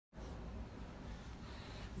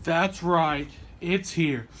That's right, it's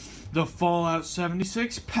here. The Fallout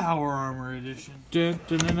 76 Power Armor Edition. Dun,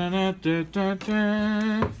 dun, dun, dun, dun, dun,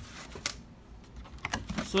 dun.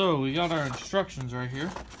 So, we got our instructions right here.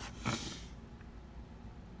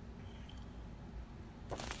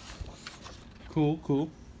 Cool, cool.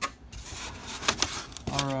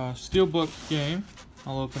 Our Steelbook game.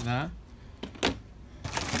 I'll open that.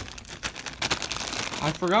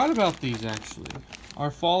 I forgot about these, actually. Our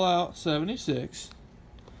Fallout 76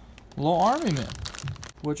 little army men,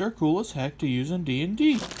 which are cool as heck to use in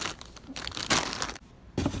D&D. And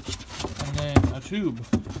then a tube,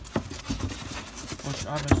 which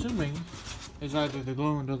I'm assuming is either the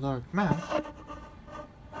glow-in-the-dark map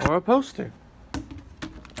or a poster.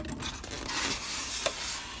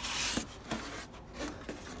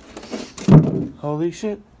 Holy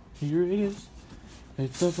shit, here it is.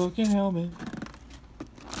 It's the fucking helmet.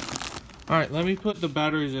 Alright, let me put the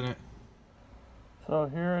batteries in it. So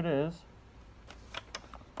here it is.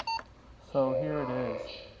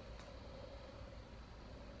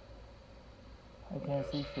 I can't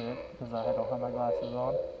see shit because I don't have my glasses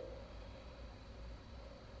on.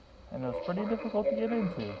 And it was pretty difficult to get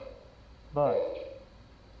into. But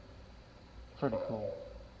it's pretty cool.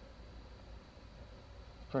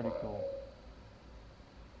 It's pretty cool.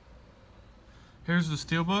 Here's the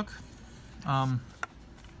Steelbook.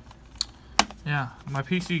 Yeah, my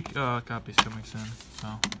PC copy's coming soon, so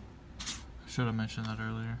I should have mentioned that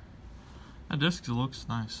earlier. That disc looks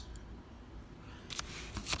nice.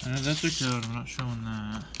 And that's a code, I'm not showing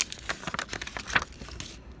that.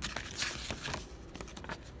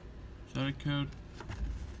 Is that a code?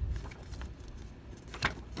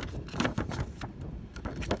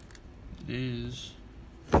 It is.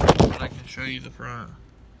 But I can show you the front.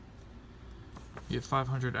 You have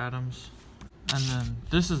 500 atoms. And then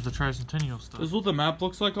this is the tricentennial stuff. This is what the map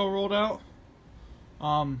looks like all rolled out.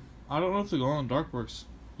 I don't know if the glow in the dark works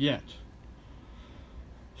yet.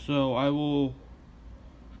 So I will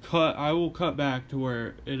cut back to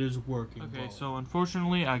where it is working. Okay, so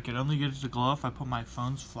unfortunately I can only get it to glow if I put my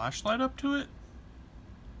phone's flashlight up to it.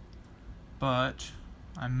 But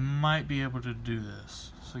I might be able to do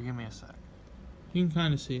this. So give me a sec. You can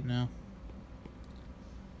kind of see it now.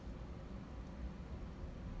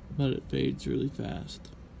 But it fades really fast.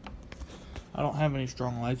 I don't have any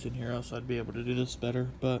strong lights in here, else I'd be able to do this better,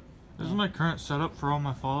 but this is my current setup for all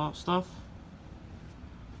my Fallout stuff.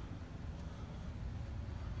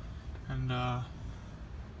 And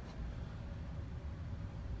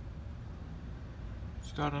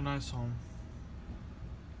it's got a nice home.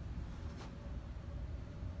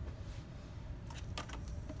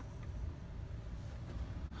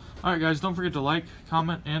 Alright guys, don't forget to like,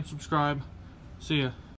 comment, and subscribe. See ya.